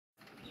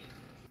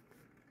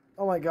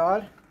Oh my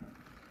god.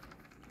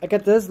 I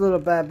got this little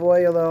bad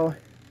boy, although...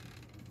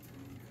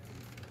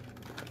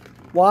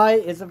 Why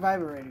is it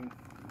vibrating?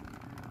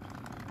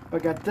 I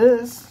got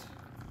this.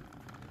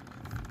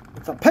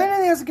 It's a pain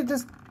in the ass to get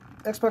this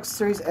Xbox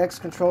Series X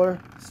controller,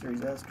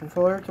 Series S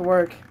controller to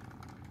work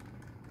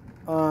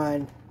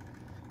on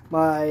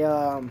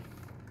my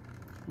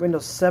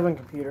Windows 7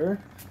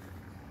 computer.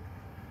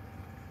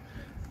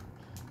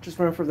 Just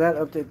waiting for that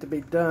update to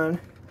be done.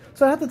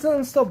 So I have to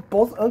install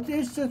both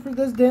updates just for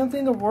this damn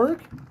thing to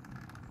work?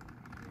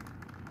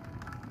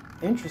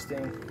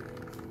 Interesting.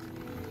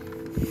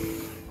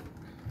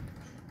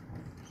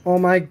 Oh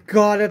my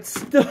god,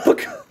 it's still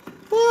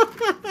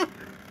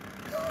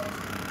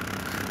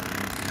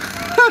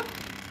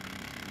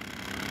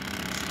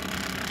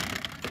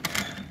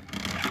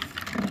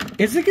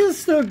Is it gonna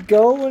still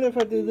go if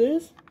I do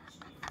this?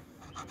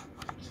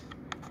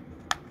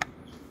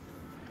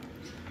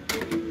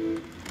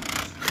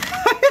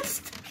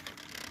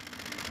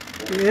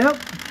 Yep.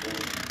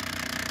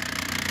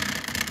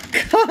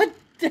 God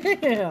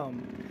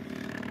damn.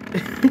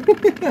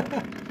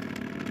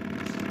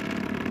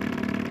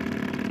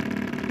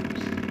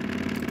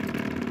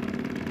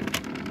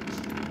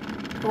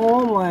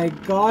 Oh my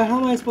god, how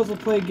am I supposed to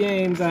play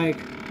games like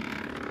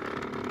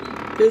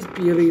this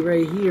beauty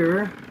right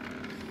here?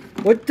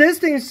 What, this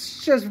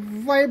thing's just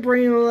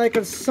vibrating like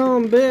a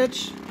son of a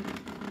bitch.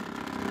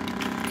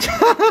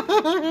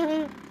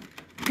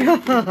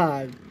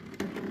 God.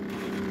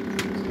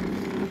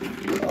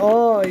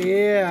 Oh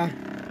yeah.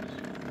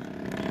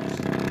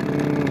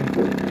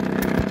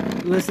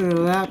 Listen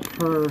to that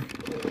purr.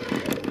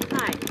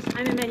 Hi,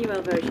 I'm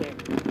Emmanuel Vaugier.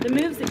 The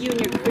moves that you and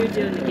your crew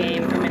do in the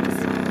game are meant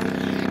to...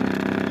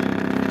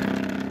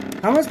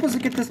 How am I supposed to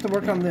get this to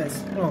work on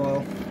this? Oh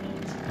well.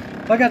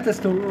 I got this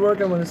to work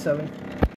on Windows 7.